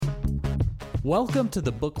Welcome to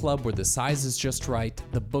the book club where the size is just right,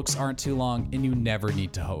 the books aren't too long, and you never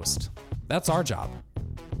need to host. That's our job.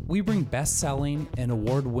 We bring best-selling and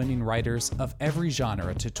award-winning writers of every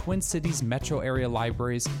genre to Twin Cities metro area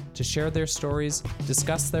libraries to share their stories,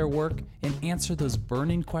 discuss their work, and answer those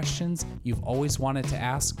burning questions you've always wanted to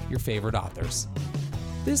ask your favorite authors.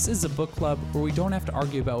 This is a book club where we don't have to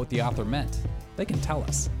argue about what the author meant. They can tell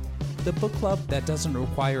us. The book club that doesn't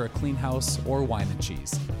require a clean house or wine and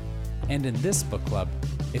cheese. And in this book club,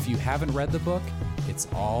 if you haven't read the book, it's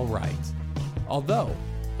all right. Although,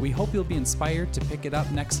 we hope you'll be inspired to pick it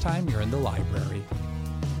up next time you're in the library.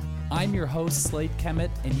 I'm your host, Slade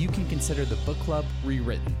Kemet, and you can consider the book club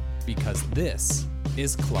rewritten, because this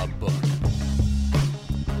is Club Book.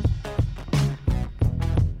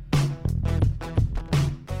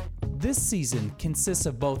 This season consists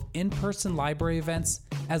of both in-person library events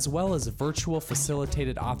as well as virtual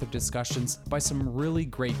facilitated author discussions by some really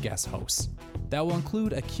great guest hosts that will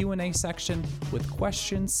include a Q&A section with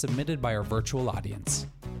questions submitted by our virtual audience.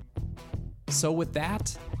 So with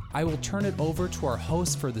that, I will turn it over to our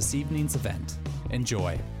host for this evening's event.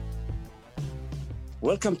 Enjoy.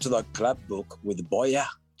 Welcome to the Club Book with Boya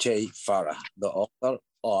J. Farah, the author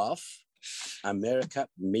of America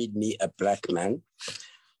Made Me a Black Man.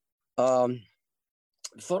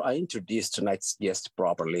 Before I introduce tonight's guest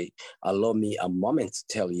properly, allow me a moment to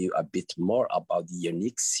tell you a bit more about the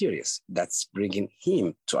unique series that's bringing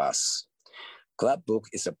him to us. Club Book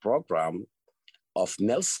is a program of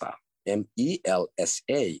MELSA,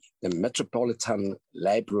 M-E-L-S-A, the Metropolitan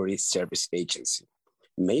Library Service Agency,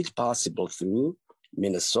 made possible through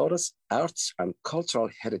Minnesota's Arts and Cultural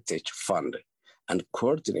Heritage Fund and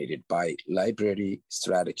coordinated by Library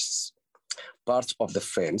Strategists. Part of the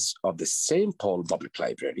Friends of the St. Paul Public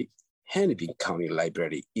Library, Hennepin County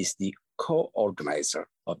Library is the co-organizer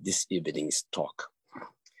of this evening's talk.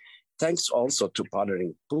 Thanks also to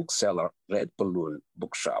partnering bookseller Red Balloon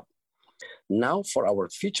Bookshop. Now for our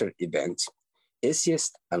featured event,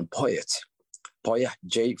 essayist and poet, Boya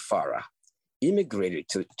J. Farah, immigrated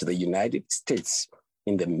to the United States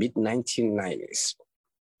in the mid-1990s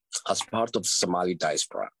as part of the Somali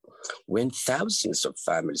diaspora, when thousands of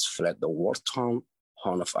families fled the war-torn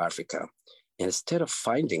Horn of Africa. Instead of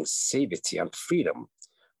finding safety and freedom,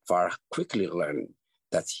 Farah quickly learned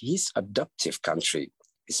that his adoptive country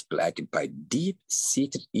is plagued by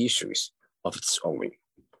deep-seated issues of its own.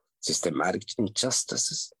 Systematic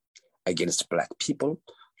injustices against Black people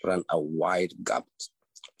run a wide gamut,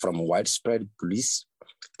 from widespread police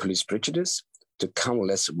prejudice to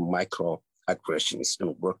countless microaggressions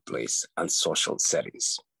in workplace and social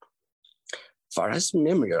settings. Farah's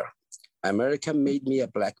memoir, America Made Me a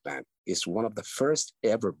Black Man, is one of the first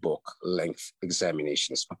ever book-length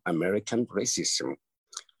examinations of American racism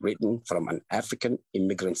written from an African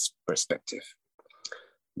immigrant's perspective.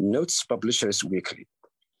 Notes Publishers Weekly,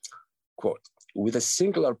 quote, with a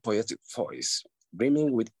singular poetic voice,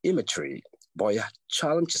 brimming with imagery, Boya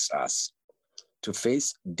challenges us to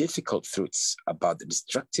face difficult truths about the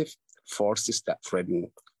destructive forces that threaten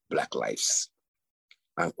Black lives,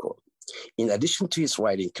 unquote. In addition to his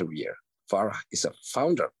writing career, Farah is a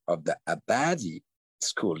founder of the Abadi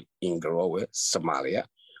School in Garowe, Somalia,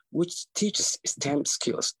 which teaches STEM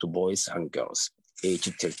skills to boys and girls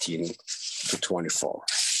aged 13 to 24.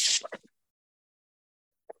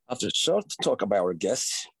 After a short talk about our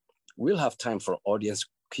guests, we'll have time for audience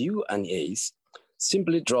Q&As.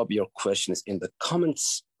 Simply drop your questions in the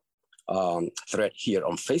comments thread here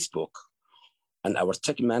on Facebook, and our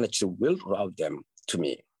tech manager will route them to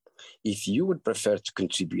me. If you would prefer to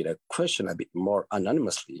contribute a question a bit more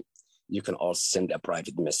anonymously, you can also send a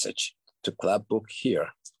private message to Club Book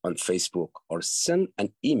here on Facebook or send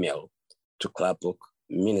an email to Clubbook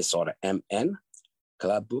Minnesota MN,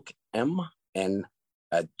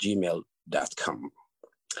 clubbookmn@gmail.com.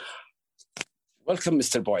 Welcome,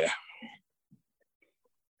 Mr. Boya.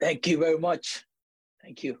 Thank you very much.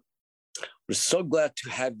 Thank you. We're so glad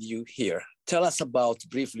to have you here. Tell us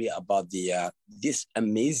briefly about this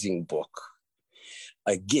amazing book,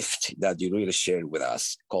 a gift that you really shared with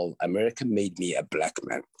us called America Made Me a Black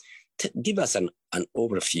Man. Give us an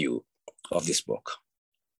overview of this book.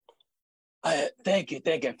 Thank you.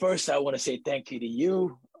 First, I want to say thank you to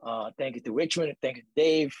you. Thank you to Richmond. Thank you to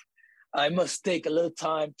Dave. I must take a little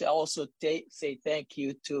time to also say thank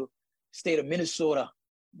you to state of Minnesota,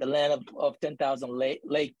 the land of 10,000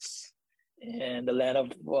 lakes, and the land of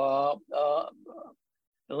the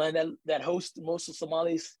land that hosts most of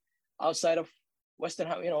Somalis outside of Western,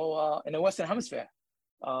 in the Western Hemisphere.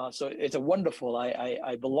 So it's a wonderful.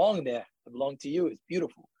 I belong there. I belong to you. It's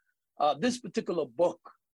beautiful. This particular book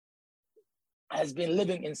has been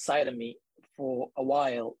living inside of me for a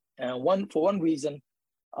while. And for one reason,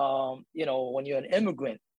 when you're an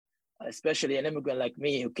immigrant, especially an immigrant like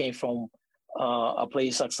me who came from a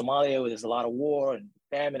place like Somalia where there's a lot of war and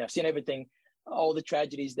famine, I've seen everything, all the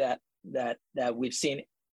tragedies that we've seen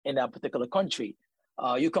in that particular country.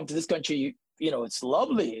 You come to this country, it's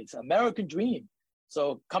lovely. It's an American dream.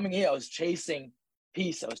 So coming here, I was chasing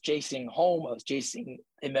peace. I was chasing home. I was chasing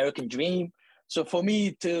the American dream. So for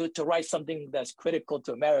me to write something that's critical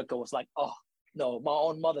to America was like, oh, no, my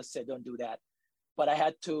own mother said, don't do that. But I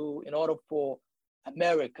had to, in order for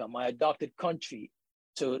America, my adopted country,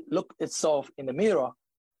 to look itself in the mirror,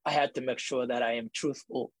 I had to make sure that I am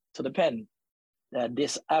truthful to the pen, that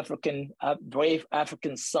this brave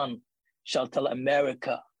African son shall tell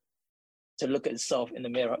America to look at itself in the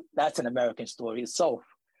mirror. That's an American story itself.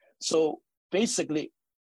 So basically,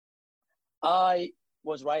 I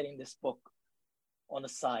was writing this book on the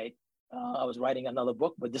side. I was writing another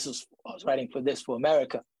book, but I was writing for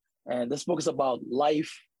America. And this book is about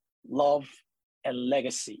life, love, and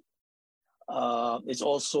legacy. It's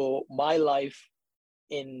also my life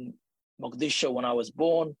in Mogadishu when I was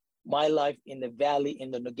born, my life in the valley,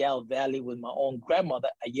 in the Nugal Valley with my own grandmother,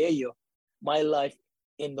 Ayeyo, my life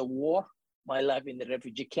in the war, my life in the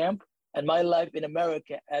refugee camp, and my life in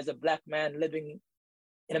America as a Black man living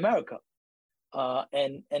in America.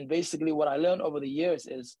 And basically what I learned over the years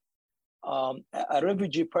is a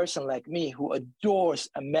refugee person like me who adores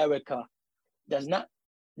America does not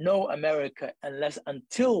know America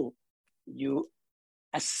until you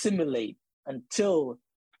assimilate, until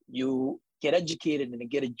you get educated and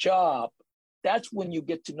get a job. That's when you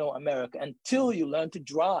get to know America. Until you learn to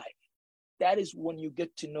drive, that is when you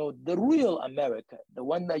get to know the real America, the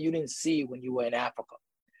one that you didn't see when you were in Africa.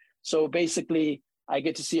 So basically, I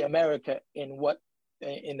get to see America in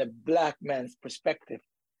the Black man's perspective,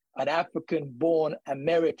 an African-born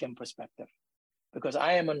American perspective, because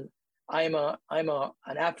I'm an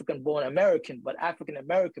African-born American, but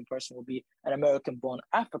African-American person will be an American-born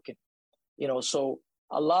African. So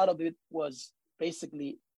a lot of it was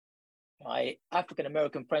basically my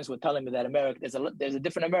African-American friends were telling me that America, there's a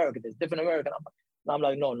different America, there's different America. I'm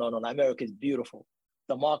like, no, America is beautiful.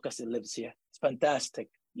 Democracy lives here. It's fantastic.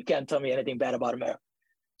 You can't tell me anything bad about America.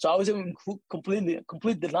 So I was in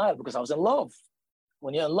complete denial because I was in love.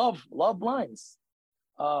 When you're in love blinds.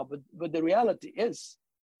 But the reality is,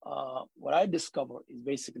 what I discover is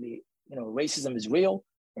basically, racism is real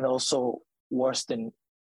and also worse than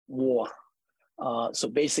war. So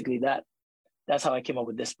basically that's how I came up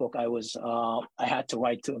with this book. I had to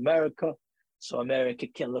write to America so America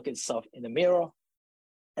can look itself in the mirror,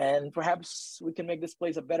 and perhaps we can make this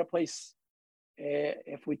place a better place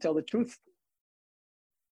if we tell the truth.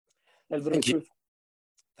 A little bit of truth.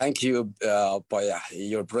 Thank you, Boya.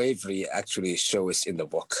 Your bravery actually shows in the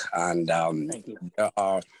book, and Thank you.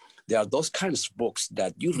 There are those kinds of books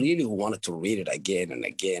that you really wanted to read it again and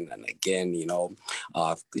again and again.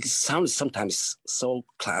 It sounds sometimes so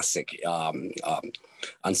classic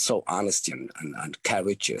and so honest and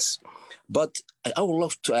courageous. But I would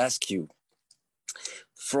love to ask you,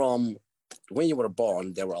 from when you were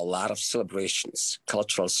born, there were a lot of celebrations,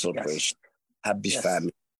 cultural celebrations, happy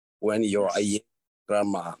family. When you're a young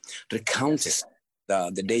grandma recounts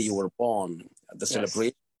the day you were born, the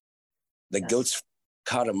celebration, the goats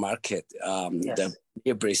Carter Market, the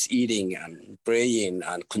neighbors eating and praying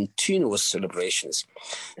and continuous celebrations.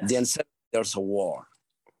 Then there's a war.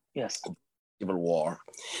 Yes. Civil war.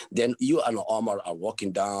 Then you and Omar are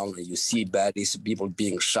walking down and you see bodies, people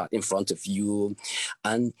being shot in front of you.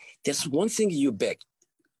 And there's one thing you beg.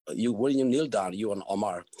 When you kneel down, you and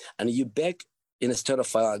Omar, and you beg instead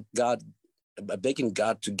of begging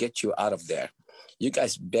God to get you out of there. You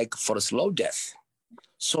guys beg for a slow death.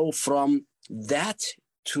 So from that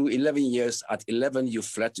to 11 years, at 11, you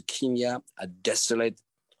fled to Kenya, a desolate,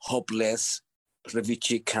 hopeless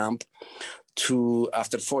refugee camp.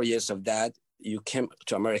 After 4 years of that, you came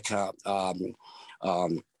to America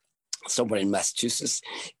somewhere in Massachusetts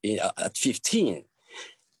at 15.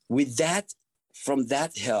 With that, from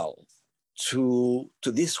that hell to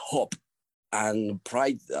this hope and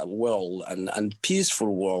bright world and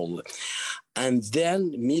peaceful world, and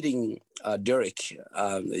then meeting Derek,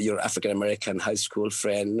 your African-American high school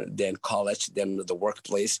friend, then college, then the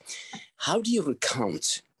workplace. How do you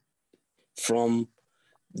recount from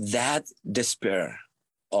that despair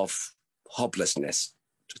of hopelessness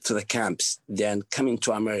to the camps, then coming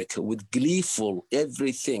to America with gleeful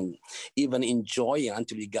everything, even enjoying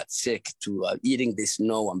until you got sick, to eating the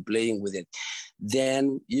snow and playing with it.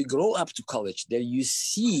 Then you grow up to college, then you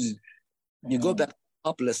go back to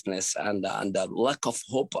hopelessness and the lack of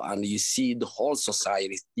hope, and you see the whole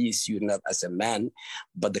society sees you not as a man,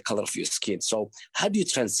 but the color of your skin. So how do you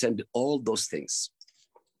transcend all those things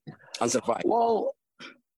and survive?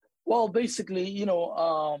 Well, basically,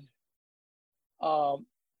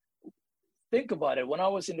 think about it. When I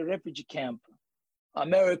was in the refugee camp,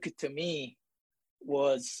 America to me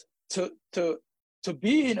was to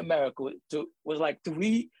be in America was like to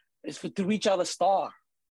reach out a star.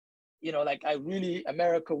 Like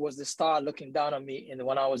America was the star looking down on me. And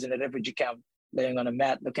when I was in the refugee camp, laying on a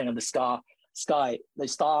mat, looking at the sky,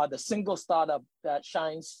 the single star that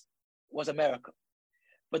shines was America.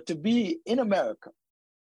 But to be in America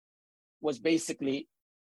was basically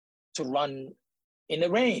to run in the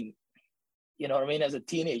rain. You know what I mean? As a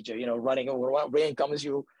teenager, running over rain comes,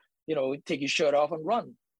 take your shirt off and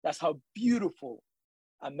run. That's how beautiful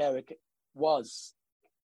America was.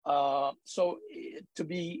 So to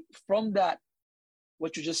be from that,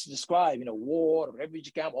 what you just described, war,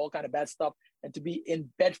 refugee camp, all kind of bad stuff, and to be in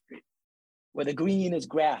Bedford, where the green is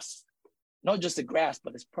grass, not just the grass,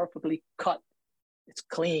 but it's perfectly cut, it's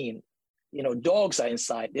clean. Dogs are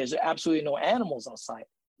inside. There's absolutely no animals outside.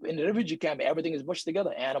 In the refugee camp, everything is mushed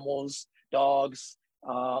together: animals, dogs,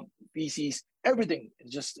 feces, everything.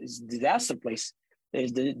 It's a disaster place.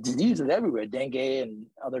 There's the diseases everywhere, dengue and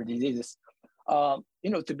other diseases.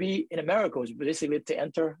 To be in America was basically to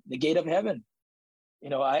enter the gate of heaven.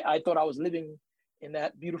 I thought I was living in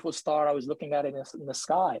that beautiful star. I was looking at it in the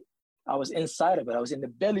sky. I was inside of it. I was in the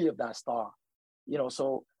belly of that star.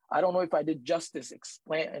 So I don't know if I did justice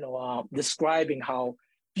describing how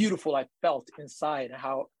beautiful I felt inside and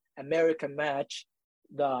how America matched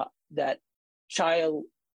that childhood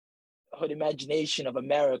imagination of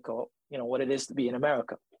America, what it is to be in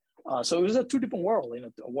America. So it was a two different world,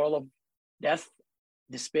 a world of death,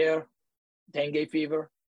 despair, dengue fever,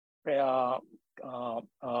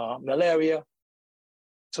 malaria,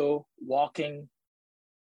 to walking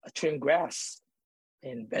trimmed grass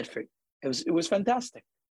in Bedford. It was fantastic.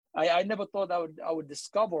 I never thought I would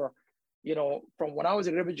discover, from when I was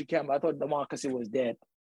in refugee camp, I thought democracy was dead.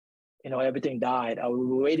 Everything died. I was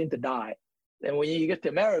waiting to die. And when you get to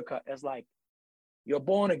America, it's like you're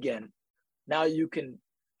born again. Now you can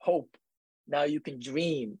hope. Now you can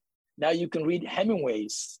dream. Now you can read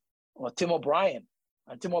Hemingway's or Tim O'Brien.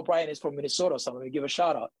 And Tim O'Brien is from Minnesota, so let me give a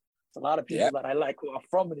shout out. There's a lot of people that I like who are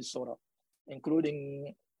from Minnesota,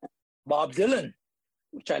 including Bob Dylan,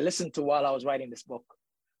 which I listened to while I was writing this book.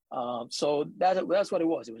 So that's what it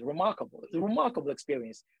was. It was remarkable. It was a remarkable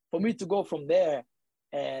experience for me to go from there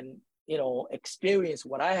and experience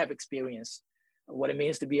what I have experienced, what it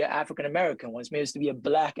means to be an African American, what it means to be a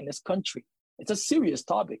Black in this country. It's a serious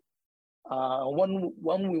topic, one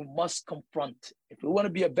we must confront. If we want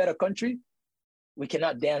to be a better country, we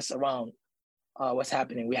cannot dance around what's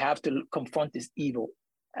happening. We have to confront this evil.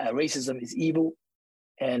 Racism is evil,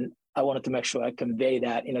 and I wanted to make sure I convey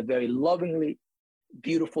that in a very lovingly,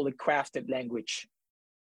 beautifully crafted language.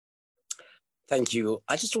 Thank you.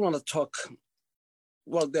 I just want to talk.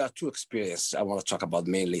 Well, there are two experiences I want to talk about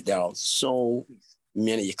mainly. There are so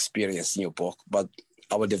many experiences in your book, but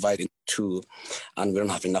I will divide it in two, and we don't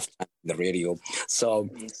have enough time on the radio. So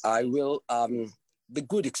I will, the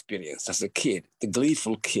good experience as a kid, the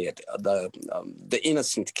gleeful kid, the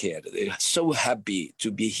innocent kid, so happy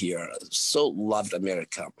to be here, so loved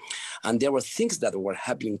America. And there were things that were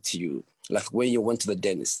happening to you, like when you went to the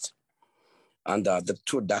dentist, and the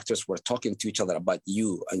two doctors were talking to each other about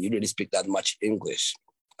you, and you didn't speak that much English.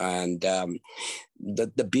 And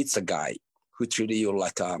the pizza guy who treated you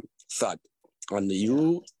like a thug, and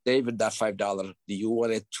you saved that $5, you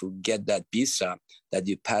wanted to get that pizza that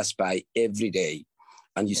you pass by every day,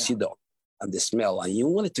 and you see the smell, and you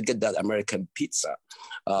wanted to get that American pizza,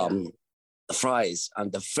 fries.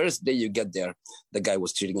 And the first day you get there, the guy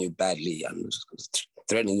was treating you badly and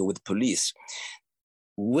threatening you with police.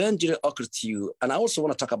 When did it occur to you? And I also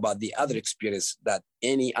want to talk about the other experience that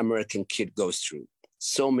any American kid goes through.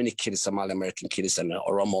 So many kids, Somali American kids and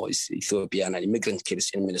Oromo, Ethiopian, and immigrant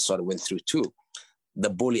kids in Minnesota went through too. The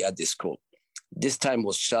bully at the school. This time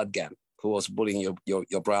was Shotgun, who was bullying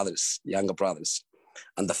your brothers, younger brothers,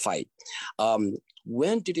 and the fight.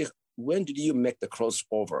 When did you make the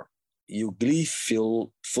crossover? You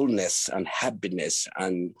feel fullness and happiness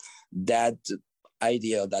and that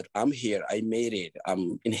idea that I'm here, I made it,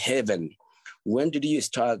 I'm in heaven. When did you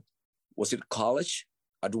start? Was it college,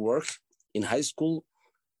 at work, in high school,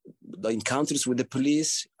 the encounters with the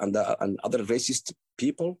police and other racist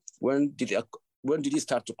people? When did you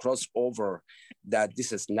start to cross over that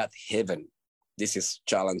this is not heaven, this is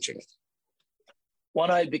challenging?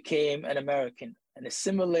 When I became an American, an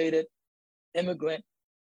assimilated immigrant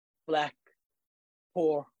Black,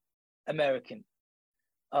 poor American.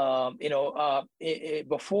 Before,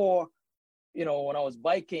 when I was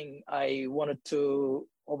biking, I wanted to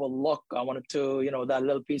overlook, that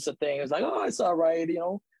little piece of thing. It was like, oh, it's all right,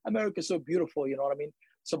 America's so beautiful, you know what I mean?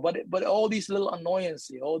 So, but all these little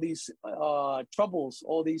annoyances, all these troubles,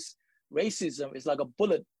 all these racism is like a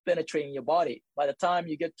bullet penetrating your body. By the time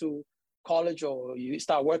you get to college or you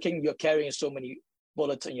start working, you're carrying so many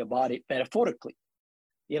bullets in your body, metaphorically.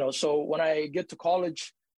 So when I get to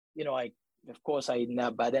college, by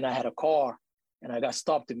then I had a car and I got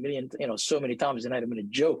stopped so many times, and I had been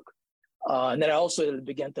a joke. And then I also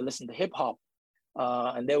began to listen to hip hop.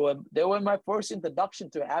 And they were my first introduction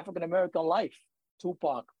to African American life.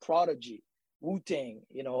 Tupac, Prodigy, Wu-Tang,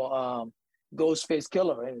 Ghostface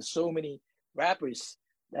Killer, and so many rappers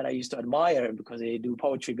that I used to admire because they do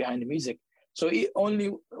poetry behind the music. So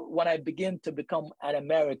only when I begin to become an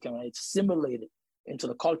American, I assimilated into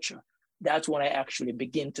the culture, that's when I actually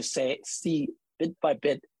begin to see bit by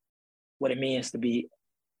bit what it means to be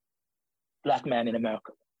Black man in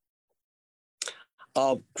America.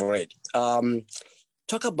 Oh, great.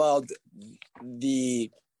 Talk about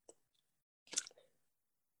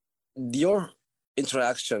your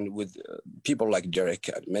interaction with people like Derek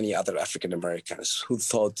and many other African Americans who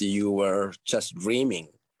thought you were just dreaming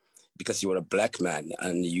because you were a Black man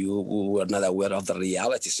and you were not aware of the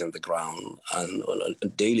realities on the ground and on a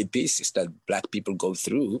daily basis that Black people go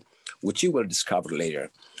through, which you will discover later.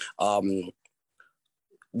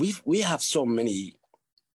 We have so many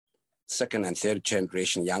second and third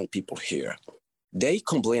generation young people here. They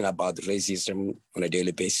complain about racism on a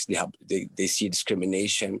daily basis. They see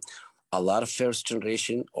discrimination. A lot of first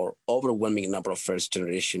generation or overwhelming number of first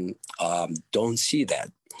generation don't see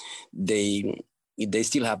that. They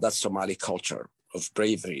still have that Somali culture of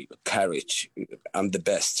bravery, courage. I'm the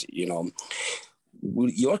best,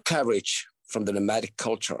 Your courage from the nomadic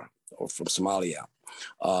culture or from Somalia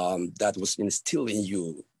that was instilled in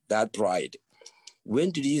you, that pride.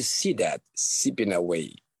 When did you see that seeping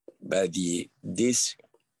away by these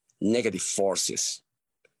negative forces,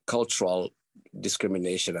 cultural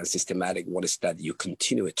discrimination and systematic? What is that you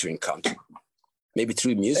continue to encounter? Maybe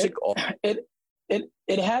through music or it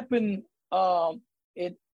happened.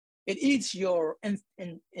 It eats your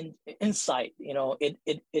insight.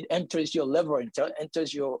 It enters your liver, it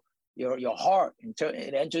enters your heart,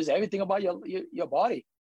 it enters everything about your body.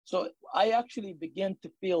 So I actually began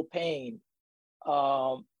to feel pain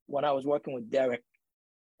when I was working with Derek,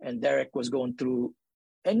 and Derek was going through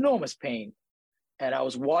enormous pain, and I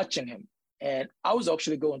was watching him, and I was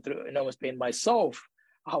actually going through enormous pain myself.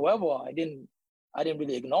 However, I didn't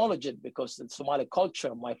really acknowledge it because the Somali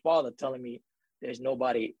culture, my father telling me there's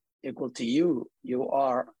nobody equal to you.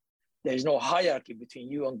 There's no hierarchy between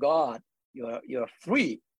you and God. You're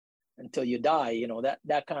free until you die.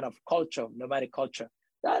 That kind of culture, nomadic culture,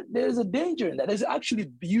 that there's a danger in that. There's actually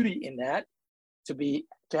beauty in that, to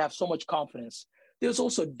have so much confidence. There's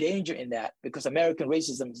also danger in that because American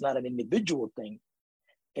racism is not an individual thing.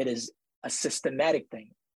 It is a systematic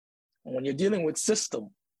thing. And when you're dealing with system,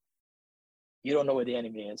 you don't know where the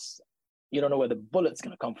enemy is. You don't know where the bullet's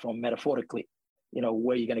going to come from, metaphorically,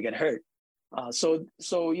 where you're going to get hurt. So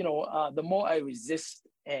the more I resist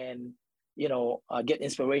and, get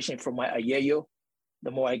inspiration from my ayeyo,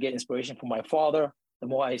 the more I get inspiration from my father, the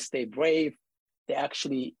more I stay brave,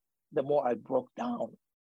 the more I broke down,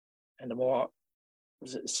 and the more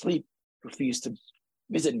sleep refused to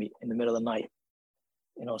visit me in the middle of the night.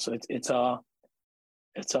 So it's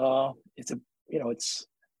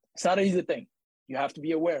not an easy thing. You have to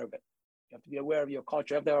be aware of it. You have to be aware of your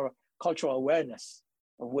culture. You have to have a cultural awareness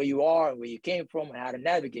of where you are, where you came from, and how to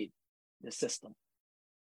navigate the system.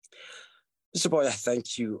 Mr. Boya,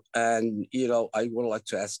 thank you. And, I would like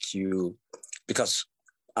to ask you, because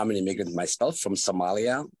I'm an immigrant myself from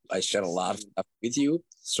Somalia. I share a lot of stuff with you.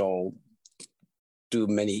 So do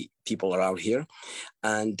many people around here.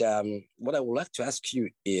 And what I would like to ask you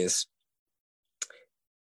is,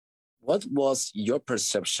 what was your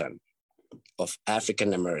perception of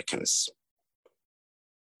African Americans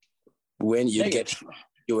when you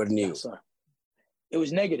were new? Yes, it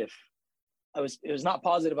was negative. It was not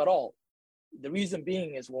positive at all. The reason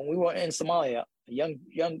being is when we were in Somalia, a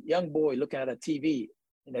young boy looking at a TV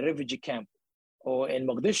in a refugee camp or in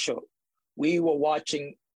Mogadishu, we were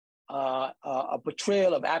watching a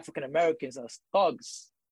portrayal of African Americans as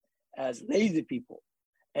thugs, as lazy people.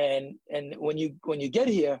 And when you get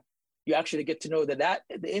here, you actually get to know that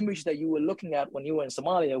the image that you were looking at when you were in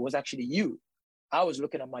Somalia was actually you. I was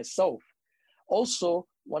looking at myself. Also,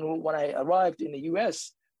 when I arrived in the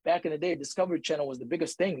US, back in the day, Discovery Channel was the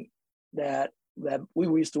biggest thing that that we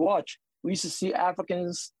used to watch. We used to see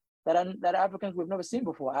Africans that Africans we've never seen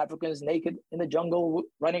before. Africans naked in the jungle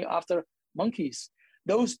running after monkeys.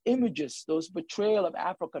 Those images, those betrayal of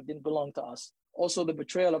Africa didn't belong to us. Also, the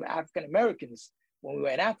betrayal of African Americans when we were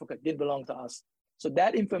in Africa didn't belong to us. So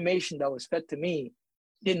that information that was fed to me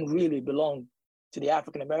didn't really belong to the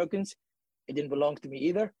African Americans. It didn't belong to me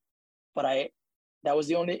either. But that was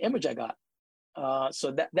the only image I got.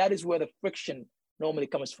 So that is where the friction normally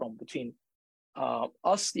comes from between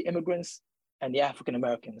us, the immigrants, and the African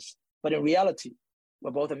Americans. But in reality,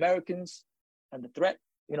 we're both Americans, and the threat,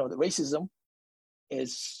 the racism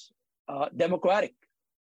is democratic.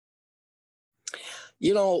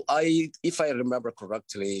 If I remember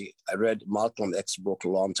correctly, I read Malcolm X's book a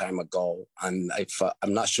long time ago, and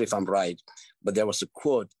I'm not sure if I'm right, but there was a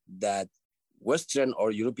quote that Western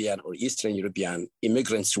or European or Eastern European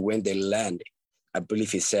immigrants, when they land, I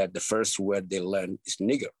believe he said the first word they learn is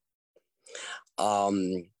nigger.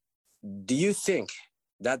 Do you think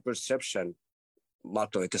that perception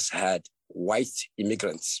Malcolm X had white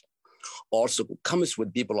immigrants also comes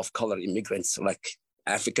with people of color immigrants like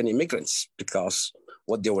African immigrants, because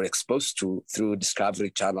what they were exposed to through Discovery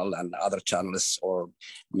Channel and other channels, or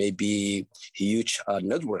maybe huge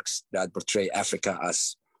networks that portray Africa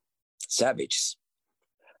as savages?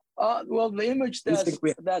 Well, the image the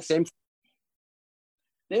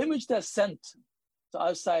image that's sent to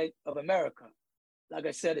outside of America, like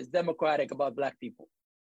I said, is democratic about Black people.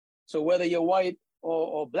 So whether you're white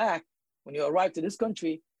or Black, when you arrive to this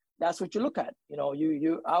country, that's what you look at.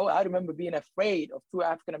 I remember being afraid of two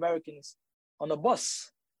African Americans on the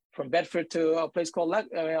bus from Bedford to a place called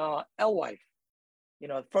Alewife,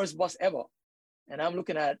 first bus ever. And I'm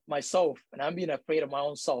looking at myself and I'm being afraid of my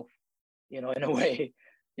own self, in a way,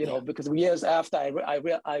 because years after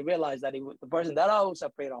I realized that the person that I was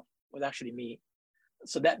afraid of was actually me.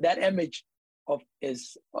 So that image of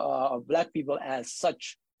Black people as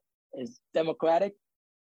such is democratic,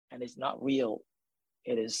 and it's not real.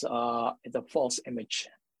 It's a false image.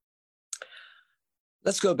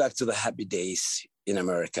 Let's go back to the happy days in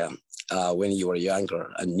America when you were younger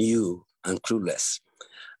and new and clueless.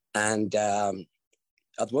 And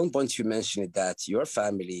at one point you mentioned that your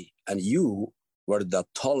family and you were the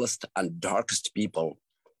tallest and darkest people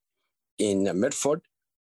in Medford,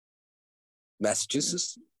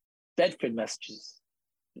 Massachusetts? Bedford, Massachusetts.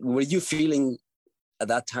 Were you feeling at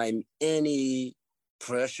that time any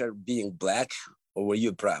pressure being Black, or were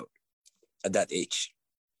you proud at that age?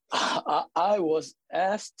 I was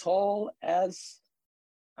as tall as,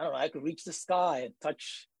 I could reach the sky and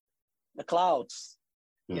touch the clouds.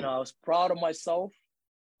 I was proud of myself.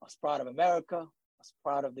 I was proud of America. I was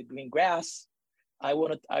proud of the green grass.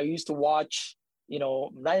 I used to watch,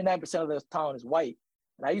 99% of the town is white.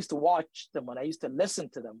 And I used to watch them and I used to listen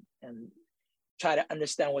to them and try to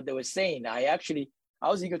understand what they were saying. I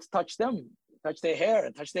was eager to touch them, touch their hair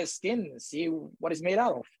and touch their skin and see what it's made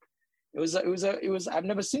out of. It was, I've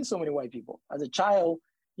never seen so many white people. As a child,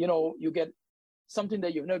 you get something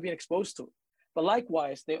that you've never been exposed to. But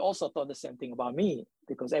likewise, they also thought the same thing about me,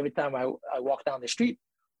 because every time I walk down the street,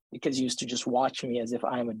 the kids used to just watch me as if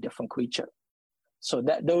I am a different creature. So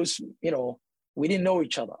we didn't know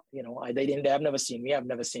each other. They have never seen me. I've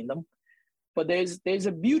never seen them. But there's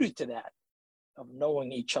a beauty to that, of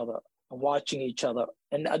knowing each other and watching each other,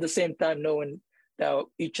 and at the same time knowing that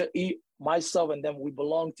myself and them, we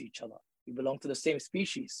belong to each other. We belong to the same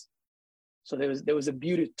species. So there was a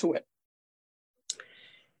beauty to it.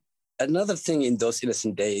 Another thing in those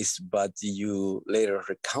innocent days, but you later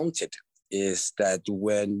recounted, is that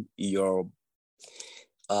when your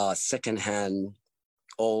secondhand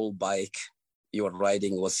old bike you were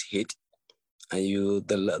riding was hit, and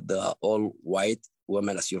the old white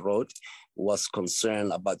woman, as you wrote, was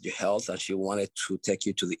concerned about your health, and she wanted to take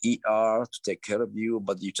you to the ER to take care of you,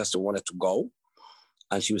 but you just wanted to go.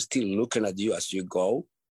 And she was still looking at you as you go,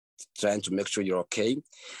 trying to make sure you're okay.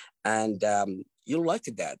 And you liked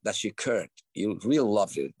that she cared. You really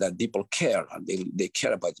loved it, that people care, and they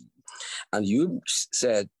care about you. And you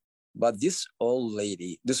said, but this old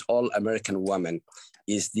lady, this old American woman,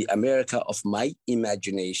 is the America of my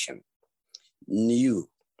imagination. New,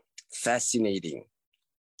 fascinating,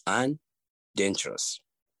 and dangerous.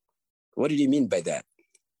 What did you mean by that?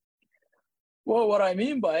 Well, what I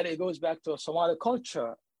mean by it goes back to a Somali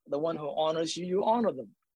culture. The one who honors you, you honor them.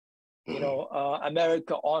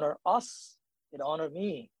 America honored us. It honored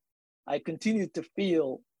me. I continue to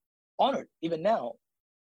feel honored even now.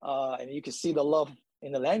 And you can see the love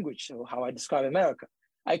in the language of how I describe America.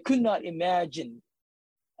 I could not imagine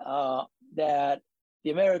that the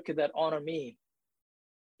America that honored me,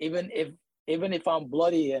 even if even if I'm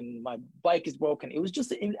bloody and my bike is broken, it was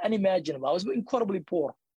just unimaginable. I was incredibly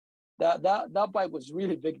poor. That bike was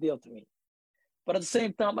really a big deal to me. But at the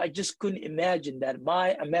same time, I just couldn't imagine that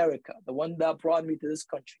my America, the one that brought me to this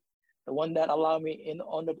country, the one that allowed me in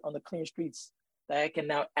on the clean streets, that I can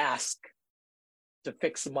now ask to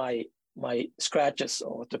fix my scratches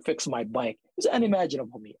or to fix my bike. It's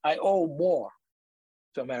unimaginable for me. I owe more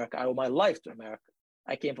to America. I owe my life to America.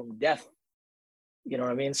 I came from death. You know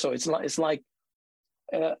what I mean? So it's like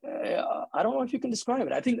I don't know if you can describe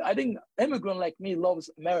it. I think immigrant like me loves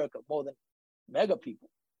America more than mega people,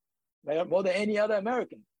 more than any other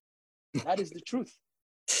American. That is the truth.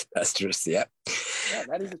 That's true. Yeah. Yeah,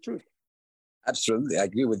 that is the truth. Absolutely, I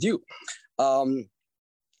agree with you.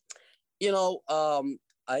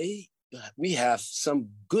 We have some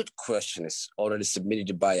good questions already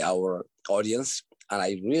submitted by our audience, and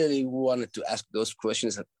I really wanted to ask those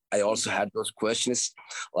questions. I also had those questions,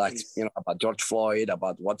 like about George Floyd,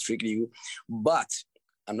 about what triggered you, but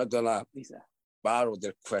I'm not gonna borrow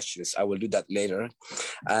their questions. I will do that later,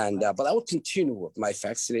 and but I will continue with my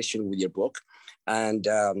fascination with your book, and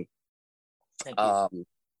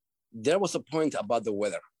there was a point about the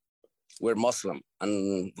weather. We're Muslim,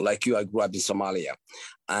 and like you, I grew up in Somalia,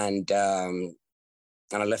 and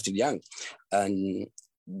I left it young, and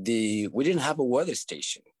we didn't have a weather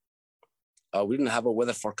station. We didn't have a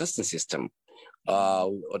weather forecasting system,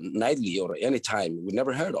 nightly or any time. We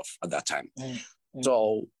never heard of at that time. Mm-hmm.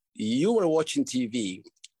 So you were watching TV,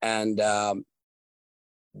 and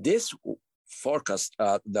this forecast,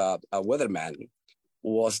 the weatherman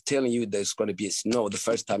was telling you there's going to be snow the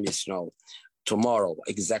first time you snow, tomorrow,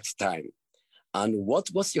 exact time. And what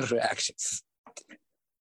was your reactions?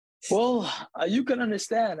 Well, you can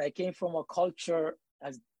understand. I came from a culture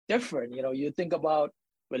as different. You think about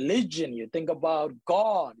religion, you think about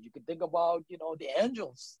God, you could think about, the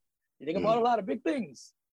angels, you think about a lot of big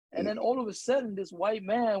things. And then all of a sudden, this white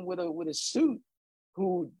man with a suit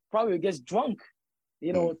who probably gets drunk,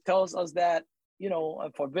 tells us that, a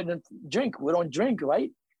forbidden drink. We don't drink,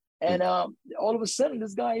 right? And all of a sudden,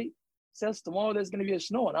 this guy says tomorrow there's going to be a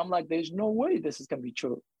snow. And I'm like, there's no way this is going to be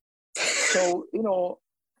true. So,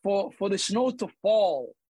 for the snow to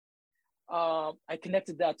fall, I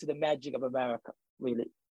connected that to the magic of America, really.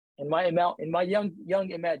 In my young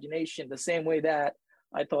imagination, the same way that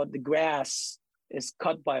I thought the grass is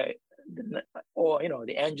cut by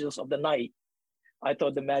the angels of the night, I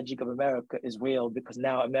thought the magic of America is real, because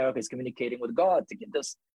now America is communicating with God to get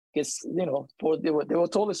this. They were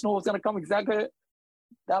told the snow was going to come exactly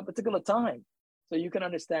that particular time. So you can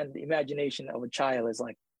understand the imagination of a child is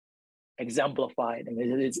like exemplified, and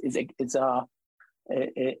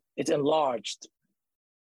it's enlarged.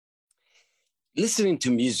 Listening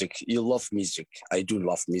to music, you love music. I do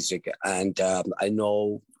love music, and I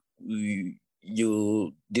know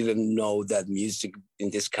you didn't know that music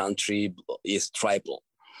in this country is tribal,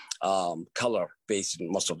 color-based,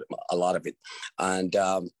 a lot of it. And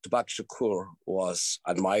Tupac Shakur was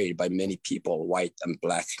admired by many people, white and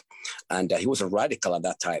black, and he was a radical at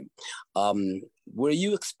that time. Were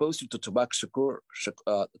you exposed to Tupac Shakur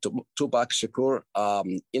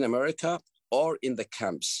in America or in the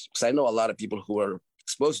camps? Because I know a lot of people who were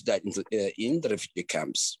exposed to that in the refugee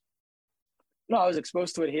camps. No, I was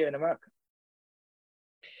exposed to it here in America.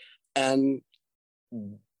 And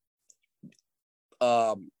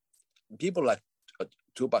people like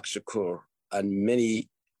Tupac Shakur and many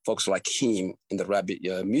folks like him in the rap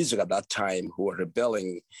music at that time who were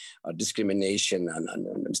rebelling discrimination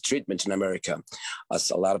and mistreatment in America, as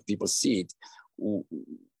a lot of people see it,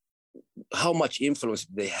 how much influence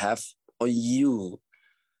they have on you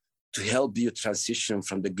to help you transition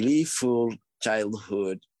from the gleeful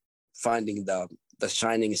childhood, finding the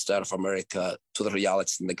shining star of America, to the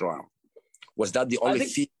realities in the ground? Was that the only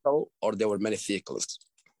vehicle, or there were many vehicles?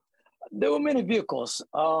 There were many vehicles.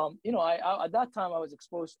 I at that time I was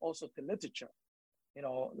exposed also to literature.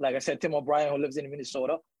 Like I said, Tim O'Brien, who lives in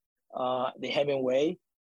Minnesota, the Hemingway,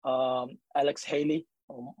 Alex Haley,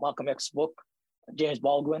 Malcolm X's book, James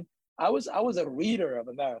Baldwin. I was a reader of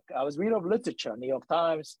America. I was a reader of literature, New York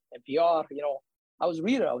Times, NPR. I was a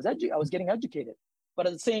reader. I was getting educated. But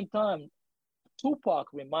at the same time,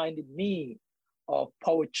 Tupac reminded me of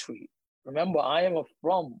poetry. Remember, I am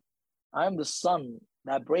the son,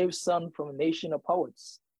 that brave son from a nation of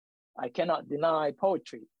poets. I cannot deny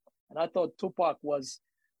poetry. And I thought Tupac was,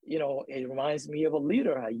 it reminds me of a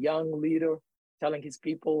leader, a young leader telling his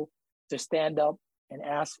people to stand up and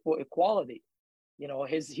ask for equality.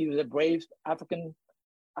 He was a brave African,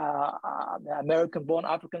 American-born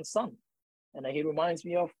African son. And he reminds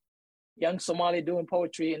me of young Somali doing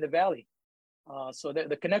poetry in the valley. So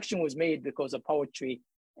the connection was made because of poetry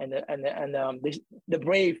and the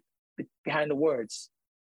brave behind the words.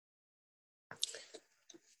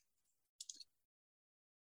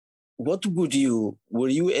 Were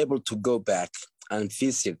you able to go back and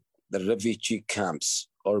visit the refugee camps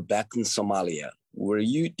or back in Somalia?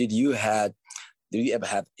 Did you ever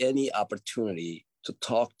have any opportunity to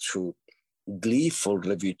talk to gleeful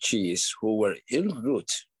refugees who were en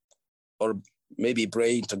route or maybe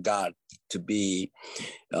praying to God to be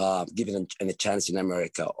given a chance in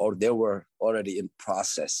America, or they were already in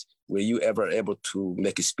process? Were you ever able to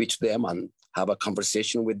make a speech to them and have a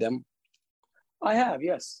conversation with them? I have,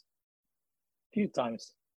 yes, a few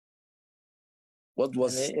times.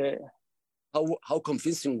 How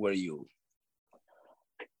convincing were you?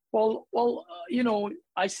 Well,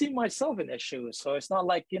 I see myself in their shoes, so it's not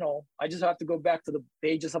like, I just have to go back to the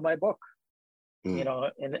pages of my book. In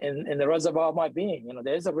the reservoir of my being,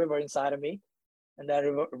 there's a river inside of me, and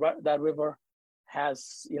that river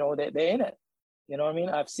has, they're in it. You know what I mean?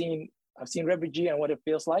 I've seen refugee and what it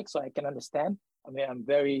feels like, so I can understand. I mean, I'm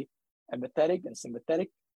very empathetic and sympathetic,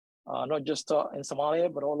 not just in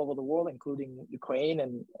Somalia, but all over the world, including Ukraine,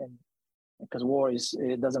 and because war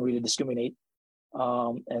it doesn't really discriminate,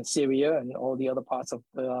 and Syria and all the other parts of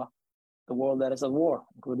the world that is at war,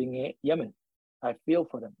 including Yemen. I feel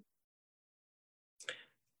for them.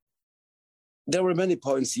 There were many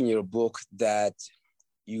points in your book that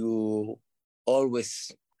you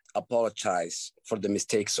always apologize for the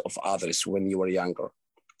mistakes of others when you were younger,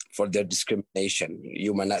 for their discrimination.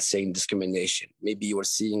 You were not saying discrimination. Maybe you were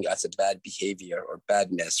seeing as a bad behavior or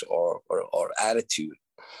badness or attitude,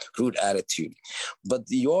 rude attitude. But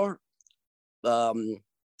your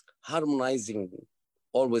harmonizing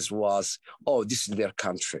always was, oh, this is their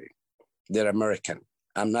country. They're American.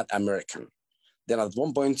 I'm not American. Then at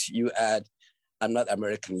one point you add, I'm not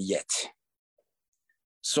American yet.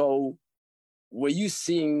 So were you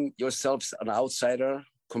seeing yourself as an outsider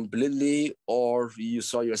completely, or you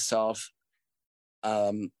saw yourself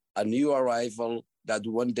a new arrival that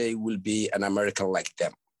one day will be an American like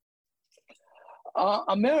them?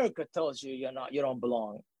 America tells you you don't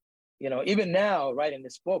belong. Even now, writing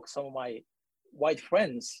this book, some of my white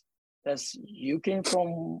friends, you came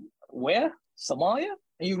from where? Somalia?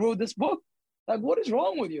 And you wrote this book? Like, what is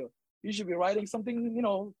wrong with you? You should be writing something,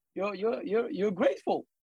 you're grateful.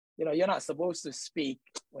 You're not supposed to speak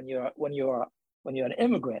when you're an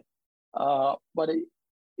immigrant. But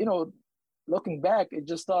looking back, it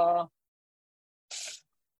just I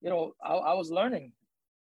was learning.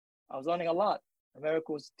 I was learning a lot.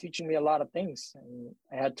 America was teaching me a lot of things, and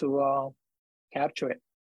I had to capture it.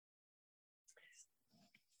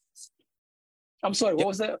 I'm sorry, what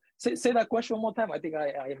was that? Say that question one more time. I think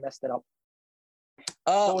I messed it up.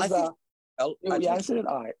 You answered it?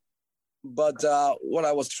 All right. But what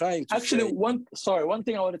I was trying to say... one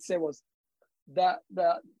thing I wanted to say was that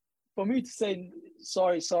for me to say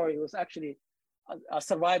sorry was actually a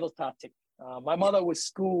survival tactic. My mother was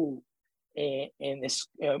schooled my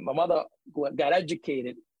mother got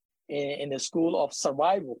educated in the school of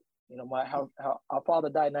survival. Her father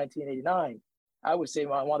died in 1989. I would say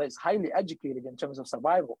my mother is highly educated in terms of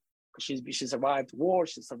survival, because she survived war,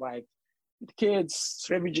 she survived with kids,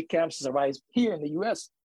 refugee camps, she survived here in the US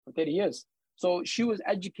for 30 years. So she was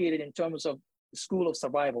educated in terms of the school of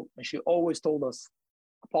survival. And she always told us,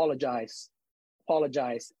 apologize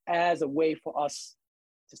as a way for us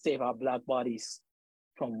to save our Black bodies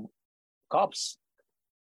from cops.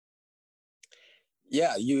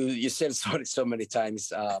 Yeah, you said sorry so many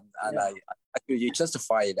times, and yeah. You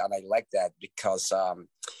justify it, and I like that because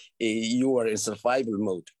you were in survival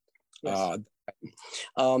mode. Yes.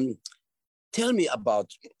 Tell me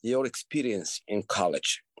about your experience in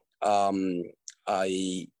college. Before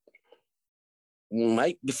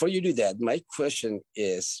you do that, my question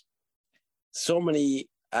is: so many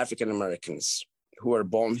African Americans who were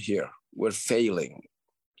born here were failing,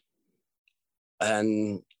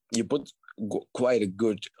 and you put quite a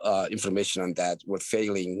good information on that. Were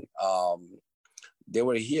failing. They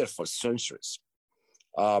were here for centuries.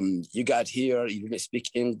 You got here, you didn't speak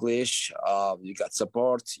English, you got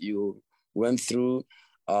support, you went through,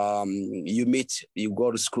 you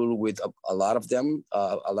go to school with a lot of them,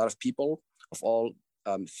 a lot of people of all,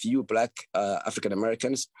 few Black African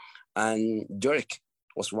Americans. And Derek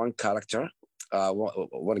was one character,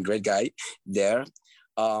 one great guy there.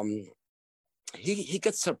 He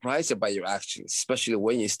gets surprised by your actions, especially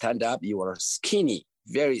when you stand up. You are skinny,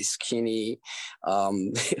 very skinny.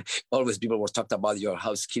 Always people were talking about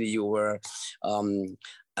how skinny you were,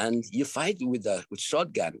 and you fight with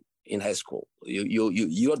shotgun in high school.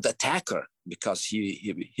 You're the attacker. because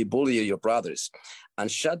he bullied your brothers.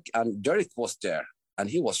 And Derek was there, and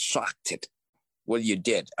he was shocked at what you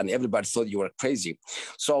did, and everybody thought you were crazy.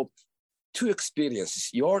 So two experiences,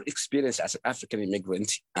 your experience as an African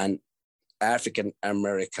immigrant and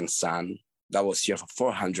African-American son that was here for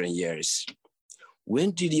 400 years.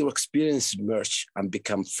 When did your experience merge and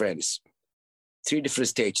become friends? Three different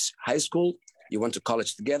stages. High school, you went to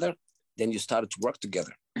college together, then you started to work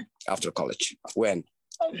together after college. When?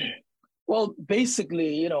 Well,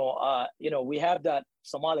 basically, we have that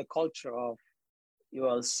Somali culture of you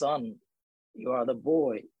are the son, you are the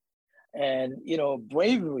boy. And,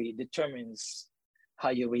 bravery determines how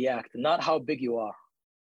you react, not how big you are.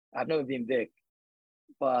 I've never been big,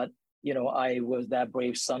 but, I was that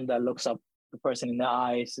brave son that looks up the person in the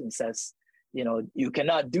eyes and says, you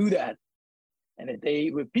cannot do that. And if they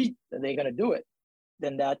repeat that they're going to do it,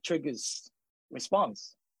 then that triggers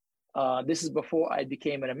response. This is before I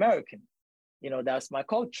became an American. That's my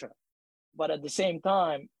culture. But at the same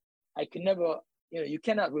time, I can never, you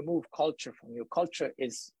cannot remove culture from you. Culture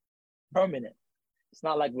is permanent. It's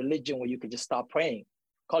not like religion where you can just stop praying.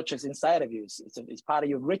 Culture is inside of you. It's part of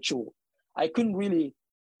your ritual. I couldn't really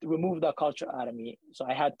remove that culture out of me. So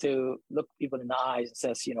I had to look people in the eyes and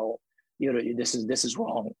says, this is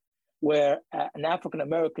wrong. Where an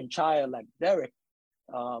African-American child like Derek,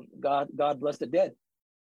 God bless the dead,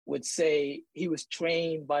 would say he was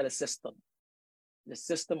trained by the system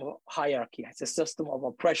of hierarchy, it's a system of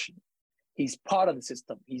oppression. He's part of the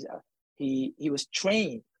system. He was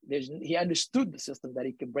trained. He understood the system that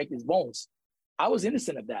he could break his bones. I was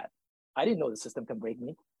innocent of that. I didn't know the system can break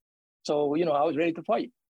me. So, I was ready to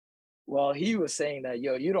fight. Well, he was saying that,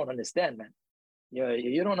 you don't understand, man.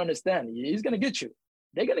 You don't understand. He's going to get you.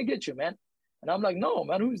 They're going to get you, man. And I'm like, no,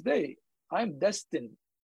 man, who's they? I'm destined.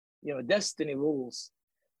 Destiny rules.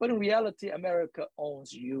 But in reality, America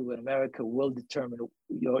owns you, and America will determine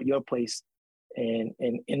your place in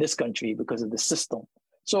this country because of the system.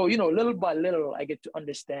 So, little by little, I get to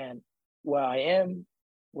understand where I am,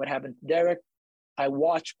 what happened to Derek. I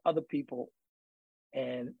watch other people,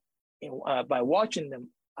 and by watching them,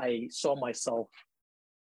 I saw myself.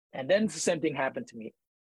 And then the same thing happened to me.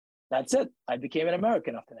 That's it. I became an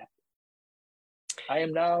American after that.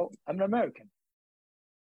 I'm an American.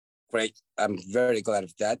 Great. I'm very glad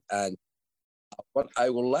of that. And what I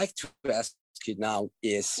would like to ask you now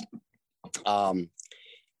is,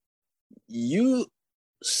 you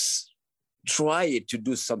tried to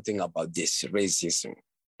do something about this racism.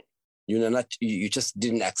 You just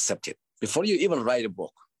didn't accept it. Before you even write a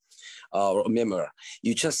book or a memoir,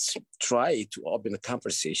 you just try to open a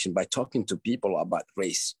conversation by talking to people about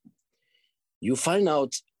race. You find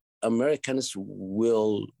out Americans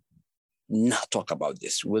will not talk about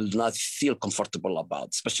this, will not feel comfortable about,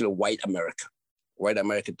 especially white America. White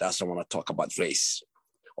America doesn't want to talk about race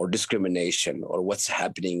or discrimination or what's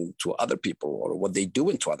happening to other people or what they're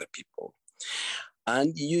doing to other people.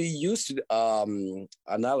 And you used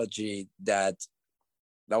analogy that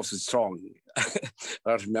was strong.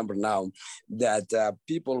 I remember now that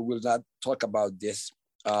people will not talk about this.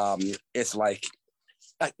 It's like,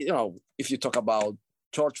 if you talk about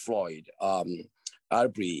George Floyd,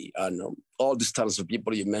 Arbery, and all these tons of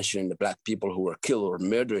people you mentioned, the Black people who were killed or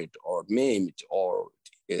murdered or maimed or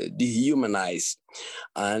dehumanized.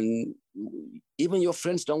 And even your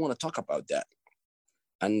friends don't want to talk about that.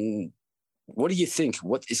 And what do you think?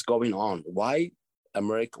 What is going on? Why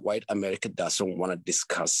white America doesn't want to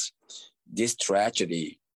discuss this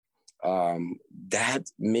tragedy that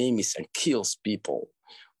maims and kills people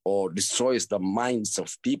or destroys the minds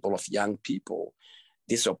of people, of young people,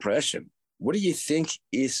 this oppression? What do you think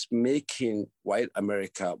is making white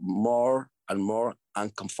America more and more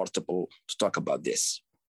uncomfortable to talk about this?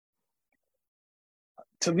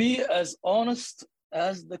 To be as honest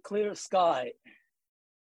as the clear sky,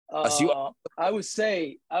 I would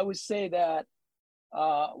say that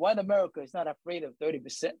white America is not afraid of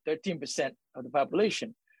 13% of the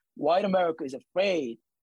population. White America is afraid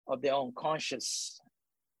of their own conscience.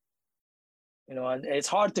 And it's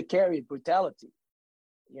hard to carry brutality,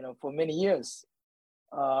 for many years.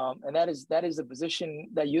 And that is a position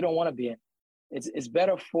that you don't want to be in. It's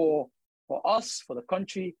better for us, for the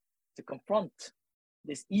country, to confront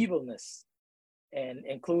this evilness and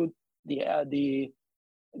include the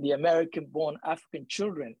American-born African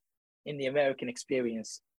children in the American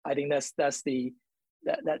experience. I think that's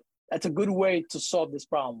a good way to solve this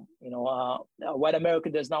problem. White America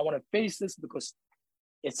does not want to face this because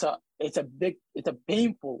it's a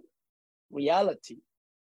painful reality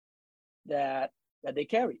that they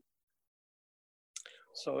carry.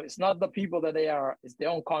 So it's not the people that they are; it's their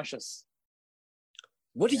own conscience.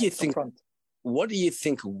 What do you think? what do you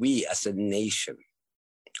think we as a nation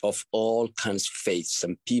of all kinds of faiths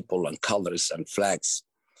and people and colors and flags,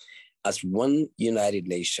 as one united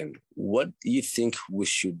nation, what do you think we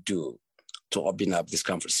should do to open up this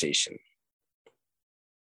conversation?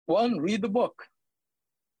 One, read the book.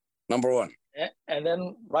 Number one. And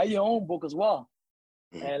then write your own book as well.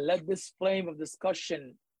 Mm-hmm. And let this flame of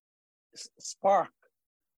discussion spark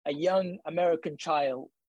a young American child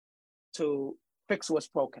to fix what's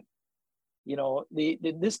broken. You know,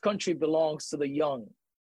 this country belongs to the young.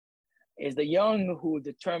 It's the young who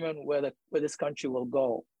determine where this country will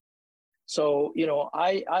go. So, you know,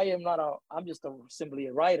 I'm just simply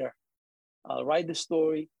a writer. I'll write the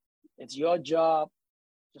story. It's your job.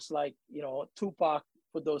 Just like, you know, Tupac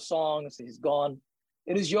put those songs, he's gone.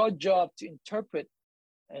 It is your job to interpret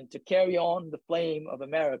and to carry on the flame of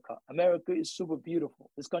America. America is super beautiful.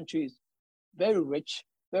 This country is very rich,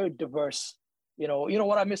 very diverse. You know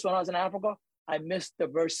what I missed when I was in Africa? I missed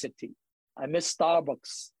diversity. I missed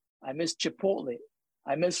Starbucks. I missed Chipotle.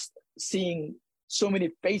 I missed seeing so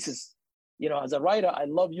many faces. You know, as a writer, I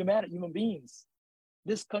love human beings.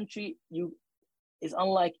 This country is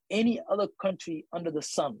unlike any other country under the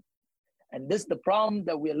sun. And the problem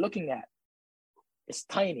that we're looking at is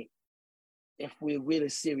tiny if we're really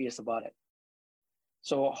serious about it.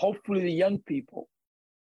 So hopefully the young people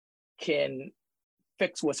can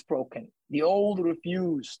fix what's broken. The old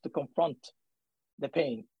refuse to confront the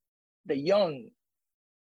pain. The young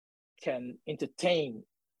can entertain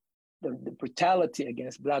the brutality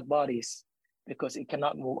against Black bodies because it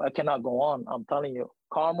cannot go on. I'm telling you,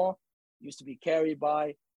 karma used to be carried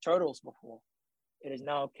by turtles before. It is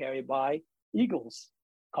now carried by eagles.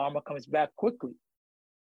 Karma comes back quickly.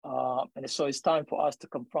 And so it's time for us to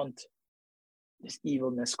confront this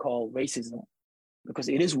evilness called racism, because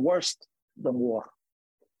it is worse than war.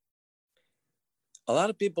 A lot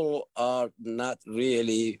of people are not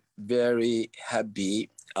really very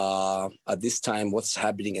happy at this time what's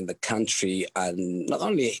happening in the country, and not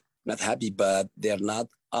only not happy, but they're not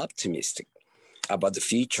optimistic about the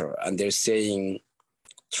future. And they're saying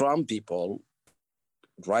Trump people,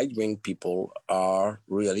 right-wing people, are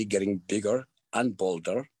really getting bigger and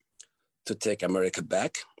bolder to take America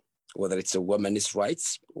back, whether it's a women's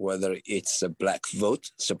rights, whether it's a Black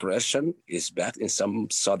vote suppression is back in some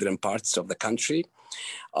southern parts of the country.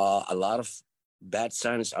 A lot of bad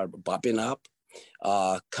signs are popping up.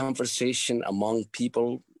 Conversation among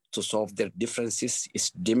people to solve their differences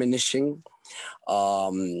is diminishing.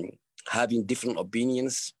 Having different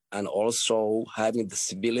opinions and also having the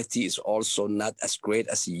civility is also not as great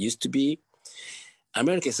as it used to be.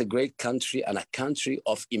 America is a great country and a country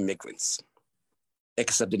of immigrants,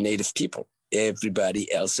 except the native people. Everybody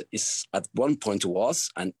else is at one point was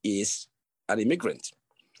and is an immigrant.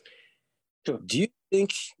 Sure. Do you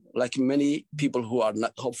think, like many people who are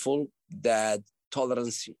not hopeful, that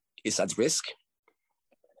tolerance is at risk?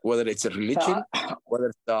 Whether it's a religion,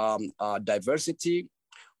 whether it's diversity,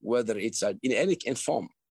 whether it's in any form?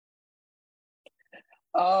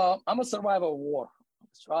 I'm a survivor of war.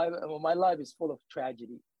 My life is full of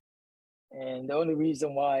tragedy. And the only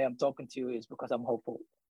reason why I'm talking to you is because I'm hopeful.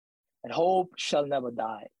 And hope shall never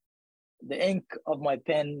die. The ink of my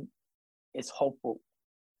pen is hopeful.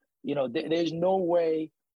 You know, there's no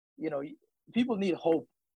way, you know, people need hope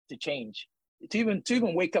to change. To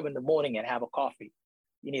even wake up in the morning and have a coffee,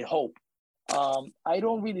 you need hope. I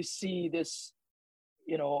don't really see this,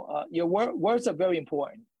 you know, your words are very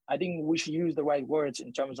important. I think we should use the right words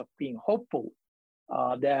in terms of being hopeful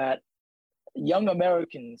that young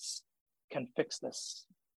Americans can fix this.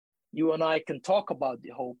 You and I can talk about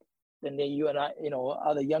the hope, then you and I, you know,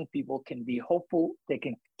 other young people can be hopeful. They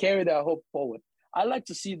can carry their hope forward. I like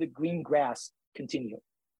to see the green grass continue,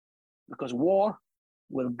 because war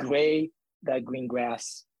will gray that green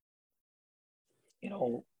grass. You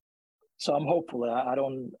know, so I'm hopeful.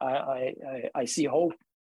 I see hope.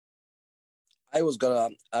 I would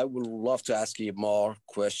love to ask you more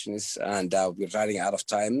questions, and we're running out of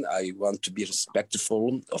time. I want to be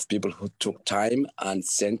respectful of people who took time and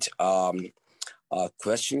sent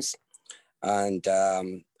questions. And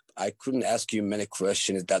I couldn't ask you many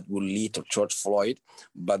questions that will lead to George Floyd,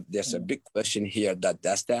 but there's a big question here that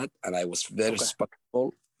does that. And I was very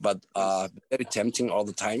respectful, but very tempting all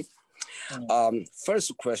the time.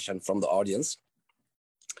 First question from the audience.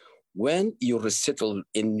 When you resettled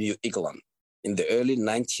in New England in the early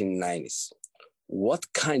 1990s,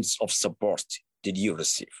 what kinds of support did you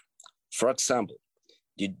receive? For example,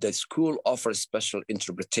 did the school offer special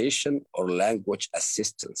interpretation or language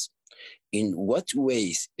assistance? In what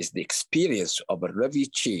ways is the experience of a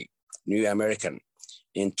refugee New American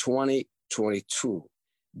in 2022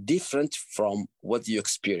 different from what you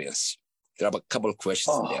experience? There are a couple of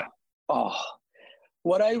questions in there.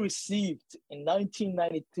 What I received in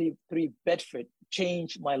 1993 Bedford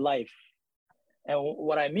changed my life. And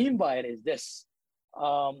what I mean by it is this.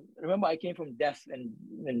 Remember, I came from death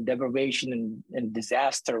and deprivation and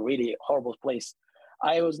disaster, really horrible place.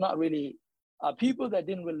 I was not really, people that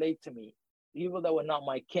didn't relate to me, people that were not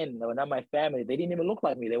my kin, that were not my family, they didn't even look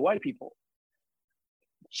like me, they're white people,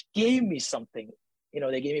 gave me something.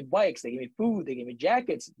 They gave me bikes, they gave me food, they gave me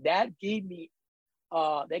jackets. That gave me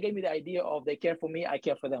the idea of they care for me, I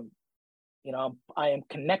care for them. I am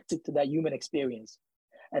connected to that human experience.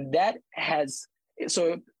 And that has,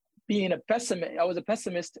 so being a pessimist, I was a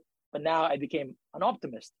pessimist, but now I became an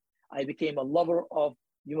optimist. I became a lover of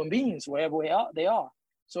human beings wherever they are.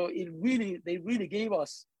 So they really gave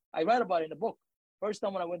us, I write about it in the book. First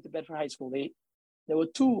time when I went to Bedford High School, there were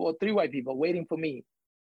 2 or 3 white people waiting for me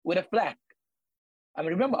with a flag. I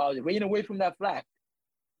mean, remember, I was running away from that flag,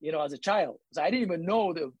 as a child. So I didn't even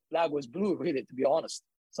know the flag was blue, really, to be honest,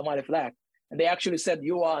 Somali flag. And they actually said,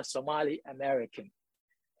 you are Somali American.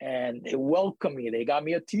 And they welcomed me. They got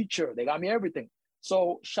me a teacher. They got me everything.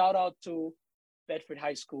 So shout out to Bedford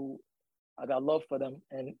High School. I got love for them.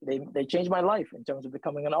 And they changed my life in terms of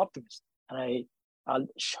becoming an optimist. And I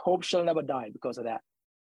hope shall never die because of that.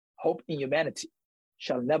 Hope in humanity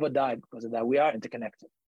shall never die because of that. We are interconnected.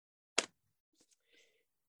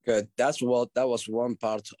 Good. That was one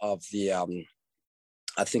part of the,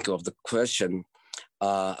 I think of the question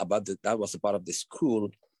about that was a part of the school.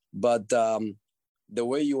 But the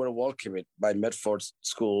way you were welcomed by Medford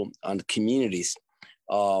School and communities,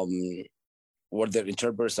 were there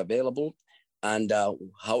interpreters available? And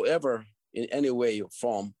however, in any way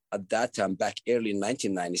from at that time, back early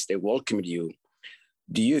 1990s, they welcomed you.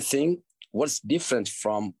 Do you think what's different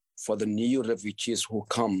for the new refugees who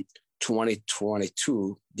come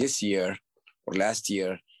 2022 this year or last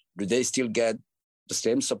year? Do they still get the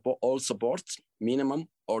same support, all support minimum,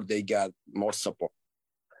 or they got more support?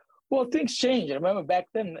 Well, things change. I remember back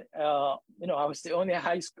then, I was the only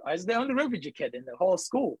I was the only refugee kid in the whole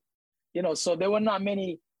school, so there were not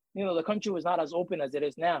many, the country was not as open as it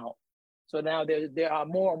is now. So now there are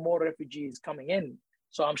more and more refugees coming in.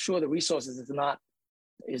 So I'm sure the resources is not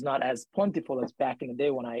as plentiful as back in the day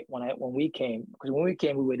when we came, because when we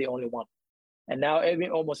came, we were the only one. And now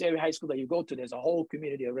almost every high school that you go to, there's a whole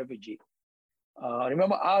community of refugee.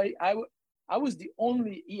 Remember, I was the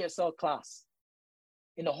only ESL class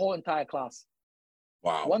in the whole entire class.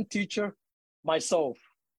 Wow. One teacher, myself,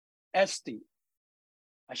 Esty.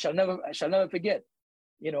 I shall never forget,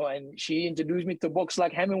 and she introduced me to books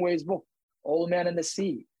like Hemingway's book, Old Man and the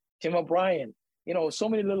Sea, Tim O'Brien, so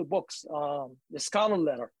many little books, The Scarlet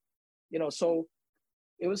Letter, so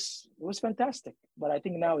it was fantastic. But I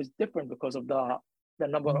think now it's different because of the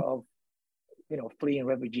number of, fleeing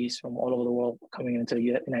refugees from all over the world coming into the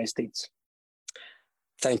United States.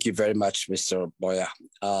 Thank you very much, Mr. Boya.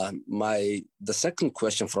 The second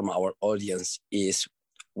question from our audience is,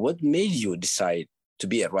 what made you decide to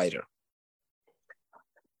be a writer?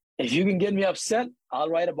 If you can get me upset, I'll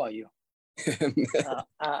write about you.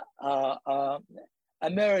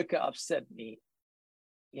 America upset me,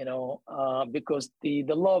 because the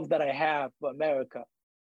love that I have for America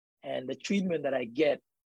and the treatment that I get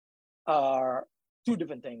are 2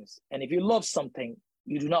 different things. And if you love something,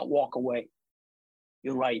 you do not walk away.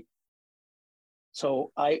 You're right.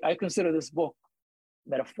 So I consider this book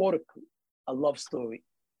metaphorically a love story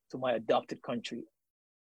to my adopted country.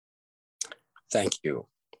 Thank you.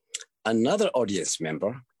 Another audience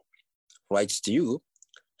member writes to you,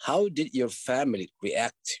 how did your family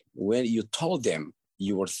react when you told them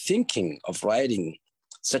you were thinking of writing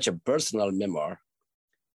such a personal memoir?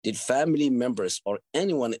 Did family members or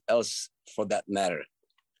anyone else for that matter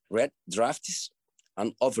read drafts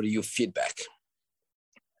and offer you feedback?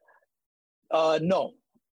 No,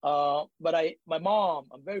 but my mom,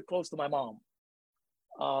 I'm very close to my mom.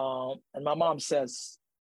 And my mom says,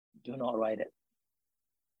 do not write it.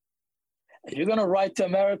 If you're gonna write to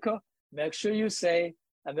America, make sure you say,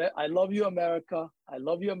 I love you, America, I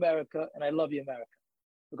love you, America, and I love you, America.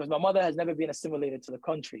 Because my mother has never been assimilated to the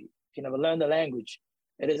country. She never learned the language.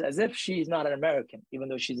 It is as if she's not an American, even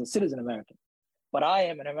though she's a citizen American. But I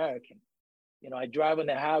am an American. I drive on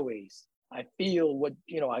the highways. I feel what,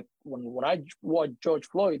 when I watch George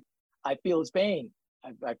Floyd, I feel his pain.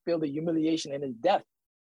 I feel the humiliation and his death.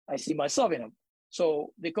 I see myself in him.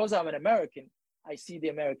 So because I'm an American, I see the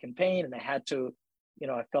American pain, and I had to,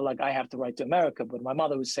 I felt like I have to write to America. But my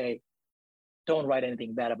mother would say, don't write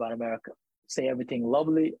anything bad about America. Say everything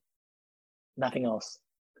lovely, nothing else.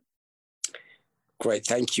 Great,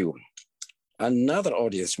 thank you. Another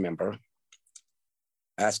audience member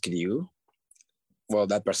asked you, well,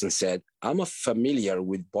 that person said, I'm familiar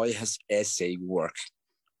with Boyha's essay work,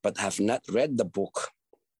 but have not read the book.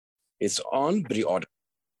 It's on pre-order.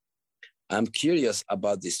 I'm curious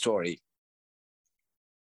about the story.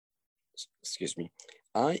 Excuse me.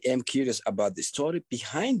 I am curious about the story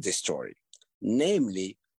behind the story,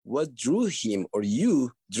 namely, what drew him or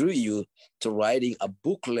drew you to writing a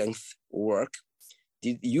book-length work.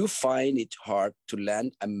 Did you find it hard to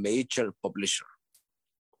land a major publisher?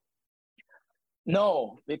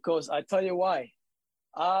 No, because I tell you why.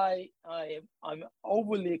 I'm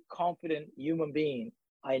overly confident human being.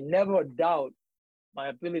 I never doubt my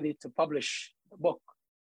ability to publish a book.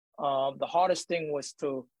 The hardest thing was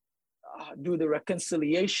to do the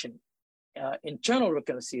reconciliation, internal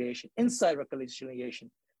reconciliation, inside reconciliation,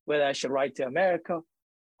 whether I should write to America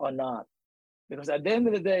or not. Because at the end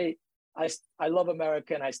of the day, I love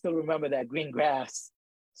America and I still remember that green grass.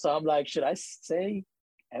 So I'm like, should I say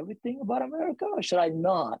everything about America or should I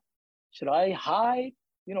not? Should I hide?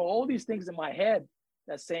 You know, all these things in my head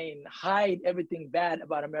that's saying hide everything bad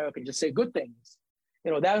about America and just say good things.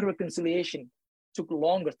 You know, that reconciliation took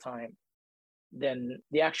longer time than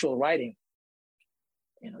the actual writing.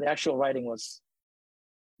 You know, the actual writing was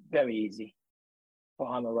very easy for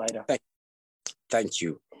I'm a writer. Thank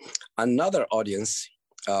you. Another audience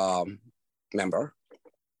member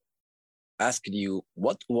asked you,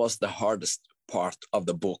 what was the hardest part of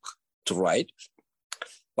the book to write?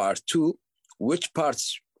 Part two, which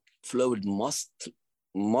parts flowed most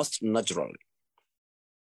naturally?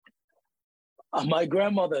 My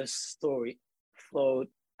grandmother's story flowed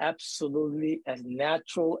absolutely as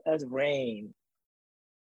natural as rain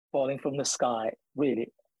falling from the sky,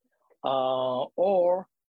 really. Or,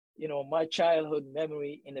 you know, my childhood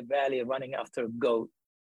memory in the valley running after a goat.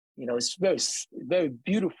 You know, it's very, very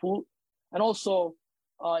beautiful. And also,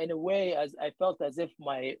 in a way, as I felt as if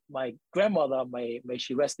my grandmother, may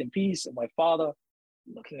she rest in peace, and my father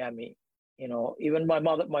looking at me. You know, even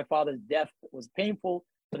my father's death was painful,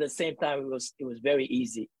 but at the same time, it was very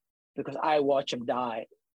easy because I watched him die.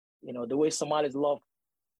 You know, the way Somalis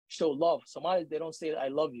show love. Somalis, they don't say I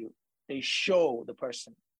love you. They show the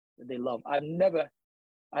person that they love. I've never,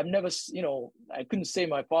 you know, I couldn't say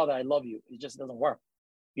my father, I love you. It just doesn't work.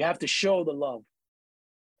 You have to show the love.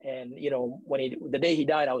 And, you know, the day he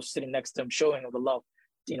died, I was sitting next to him, showing him the love,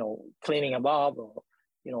 you know, cleaning him up or,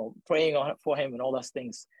 you know, praying for him and all those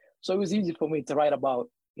things. So it was easy for me to write about,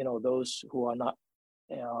 you know, those who are not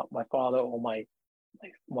my father or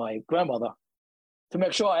my grandmother, to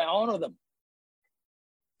make sure I honor them.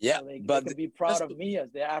 Yeah, so they but can be proud of me as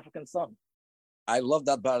their African son. I love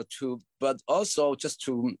that part too. But also, just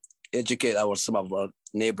to educate some of our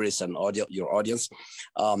neighbors and your audience,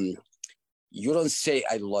 you don't say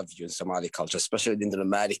 "I love you" in Somali culture, especially in the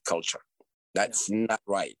nomadic culture. That's not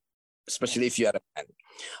right, especially if you are a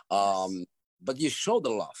man. But you show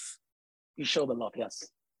the love. You show the love, yes.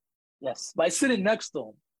 Yes, by sitting next to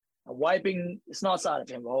him and wiping snots out of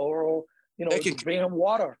him, or, you know, bring him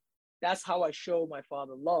water. That's how I show my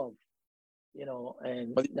father love, you know,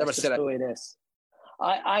 and but you never said the way it is.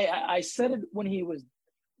 I said it when he was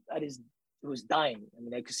he was dying. I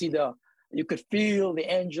mean, I could see you could feel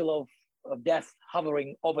the angel of death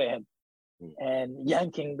hovering over him and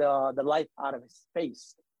yanking the life out of his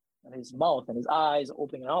face and his mouth and his eyes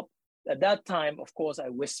opening up. At that time, of course, I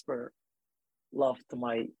whisper love to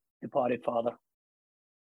my departed father.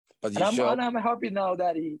 But I'm happy now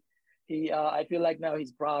that I feel like now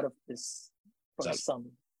he's proud of this from his son.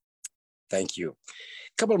 Thank you.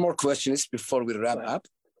 A couple more questions before we wrap up.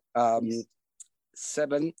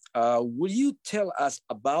 Seven, will you tell us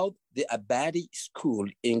about the Abadi School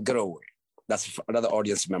in Garowe? That's another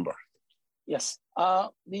audience member. Yes.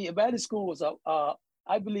 The Abadi School was,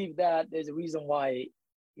 I believe that there's a reason why,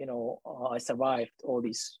 you know, I survived all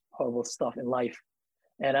these horrible stuff in life.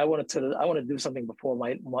 And I wanted to do something before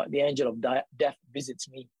the angel of death visits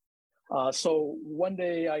me. So one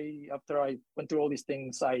day, after I went through all these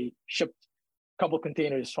things, I shipped a couple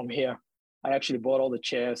containers from here. I actually bought all the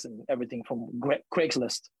chairs and everything from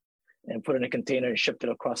Craigslist and put in a container and shipped it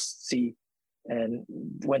across sea and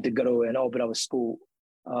went to Garowe and opened up a school.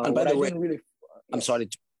 And by the way, I'm sorry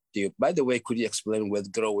to you. By the way, could you explain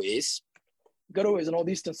what Garowe is? Garowe is in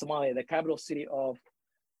northeastern Somalia, the capital city of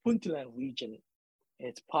Puntland region.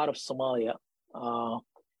 It's part of Somalia.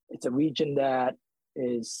 It's a region that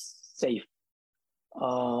is safe.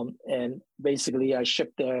 And basically I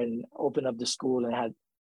shipped there and opened up the school and had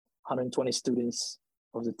 120 students.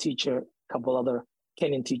 I was a teacher, a couple other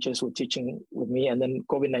Kenyan teachers were teaching with me. And then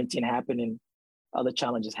COVID-19 happened and other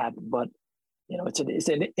challenges happened. But, it's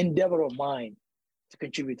an endeavor of mine to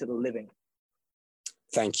contribute to the living.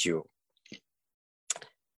 Thank you.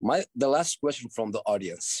 The last question from the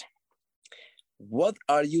audience. What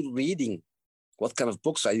are you reading? What kind of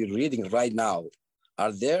books are you reading right now?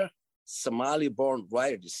 Are there Somali-born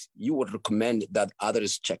writers you would recommend that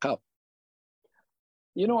others check out?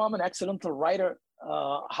 I'm an excellent writer.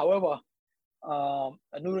 However,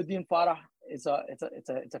 Nuruddin Farah is a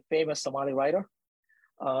famous Somali writer.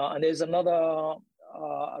 And there's another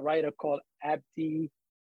writer called Abdi.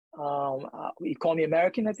 You Call Me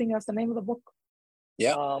American, I think that's the name of the book.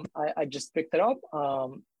 Yeah. I just picked it up.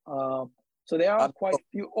 So there are quite a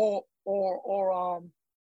few.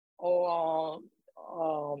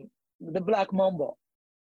 The Black Mamba,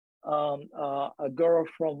 a girl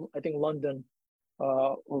from I think London.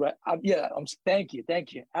 Thank you,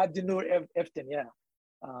 Abdinur Eftin. Yeah,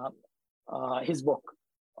 his book.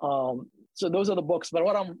 So those are the books. But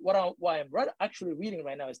why I'm actually reading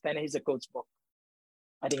right now is Ta-Nehisi Coates' book.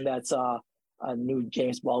 I think that's a new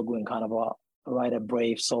James Baldwin kind of a writer,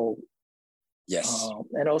 Brave Soul. Yes.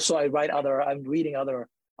 And also I'm reading other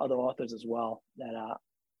authors as well that are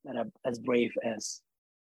as brave as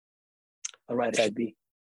a writer should be.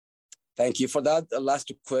 Thank you for that. The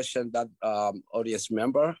last question that audience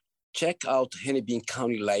member, check out Hennepin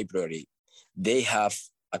County Library. They have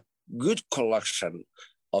a good collection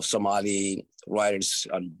of Somali writers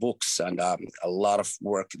and books and a lot of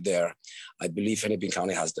work there. I believe Hennepin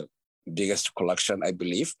County has the biggest collection, I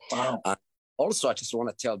believe. Wow. Also, I just want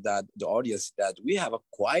to tell the audience that we have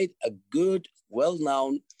quite a good,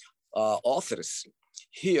 well-known authors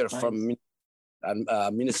here from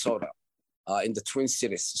Minnesota in the Twin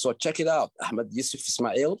Cities. So check it out. Ahmed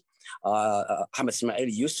Ismail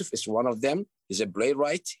Yusuf is one of them. He's a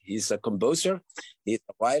playwright. He's a composer. He's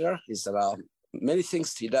a writer. He's many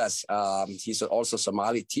things he does. He's also a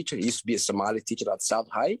Somali teacher. He used to be a Somali teacher at South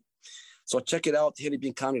High. So check it out,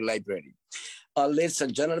 Hennepin County Library. Ladies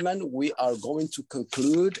and gentlemen, we are going to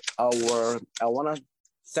conclude I want to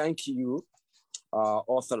thank you,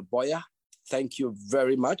 author Boya. Thank you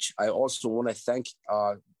very much. I also want to thank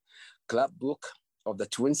Club Book of the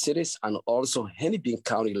Twin Cities and also Hennepin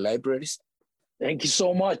County Libraries. Thank you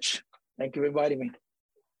so much. Thank you for inviting me.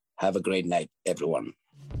 Have a great night, everyone.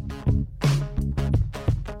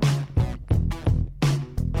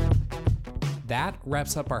 That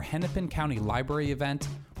wraps up our Hennepin County Library event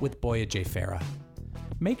with Boya J. Farah.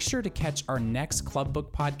 Make sure to catch our next Club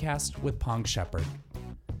Book podcast with Pong Shepard.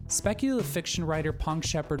 Speculative fiction writer Pong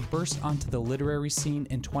Shepard burst onto the literary scene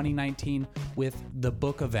in 2019 with The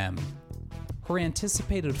Book of M. Her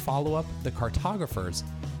anticipated follow-up, The Cartographers,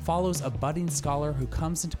 follows a budding scholar who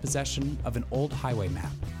comes into possession of an old highway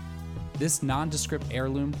map. This nondescript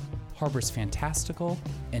heirloom harbors fantastical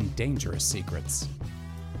and dangerous secrets.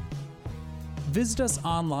 Visit us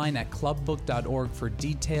online at clubbook.org for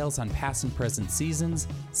details on past and present seasons,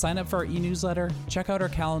 sign up for our e-newsletter, check out our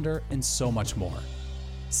calendar, and so much more.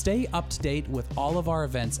 Stay up to date with all of our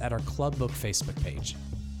events at our Club Book Facebook page.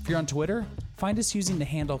 If you're on Twitter, find us using the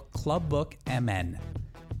handle ClubBookMN.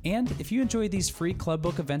 And if you enjoy these free Club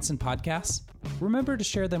Book events and podcasts, remember to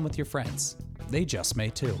share them with your friends. They just may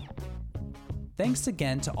too. Thanks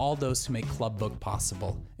again to all those who make Club Book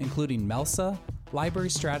possible, including MELSA, Library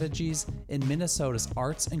Strategies, and Minnesota's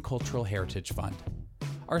Arts and Cultural Heritage Fund.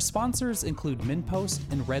 Our sponsors include MinPost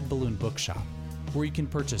and Red Balloon Bookshop, where you can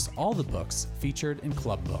purchase all the books featured in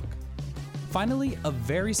Club Book. Finally, a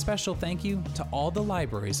very special thank you to all the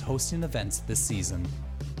libraries hosting events this season.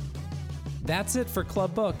 That's it for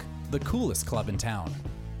Club Book, the coolest club in town.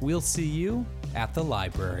 We'll see you at the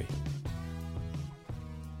library.